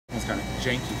kind of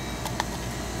janky.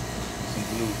 Some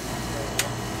glue.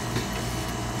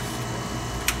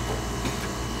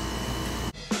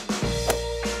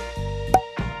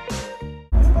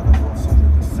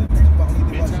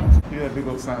 See that big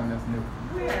old sign that's new?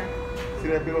 Where? See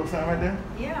that big old sign right there?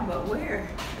 Yeah, but where?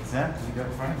 Exactly, you got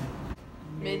it front.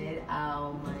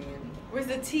 Midtown Miami. Where's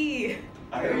the T?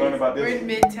 I had to learn about this. We're in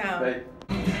Midtown. Like,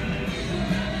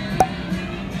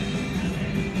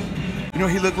 you know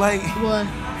what he looked like? What?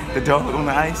 The dog on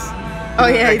the ice. Oh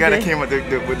yeah, that guy that came with the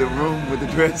room with the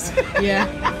dress. Yeah.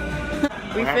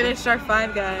 We finished our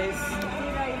 5 guys.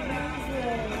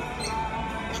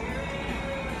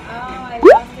 I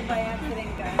lost it by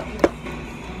accident, guys.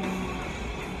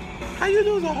 How you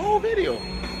lose a whole video?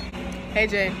 Hey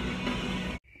Jay.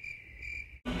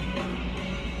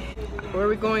 Where are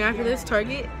we going after this?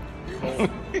 Target?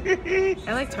 I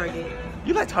like Target.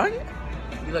 You like Target?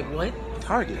 You like what?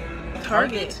 Target.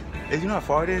 Target. Hey, you know how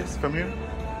far it is from here?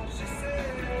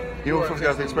 You know first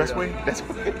got the expressway? That's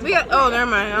what We got. Oh, never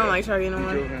mind. I don't like Target no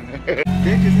more. They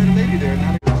just had a lady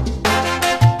there.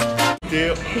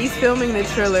 Still. He's filming the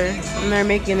trailer, and they're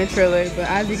making the trailer. But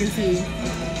as you can see,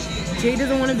 Jay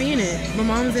doesn't want to be in it, but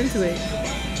Mom's into it.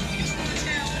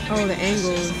 Oh, the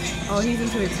angles. Oh, he's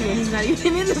into it too, and he's not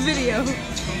even in the video.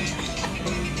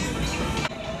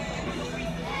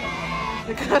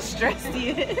 Look how stressed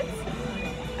he is.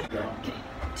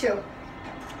 Chill.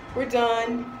 We're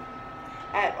done.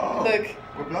 Look.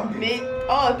 We're blocking.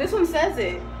 Oh, this one says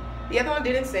it. The other one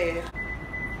didn't say it.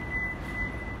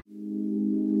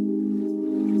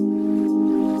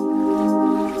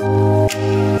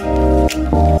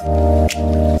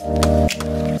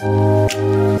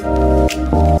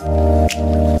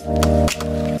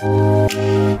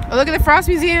 Oh, look at the Frost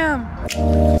Museum.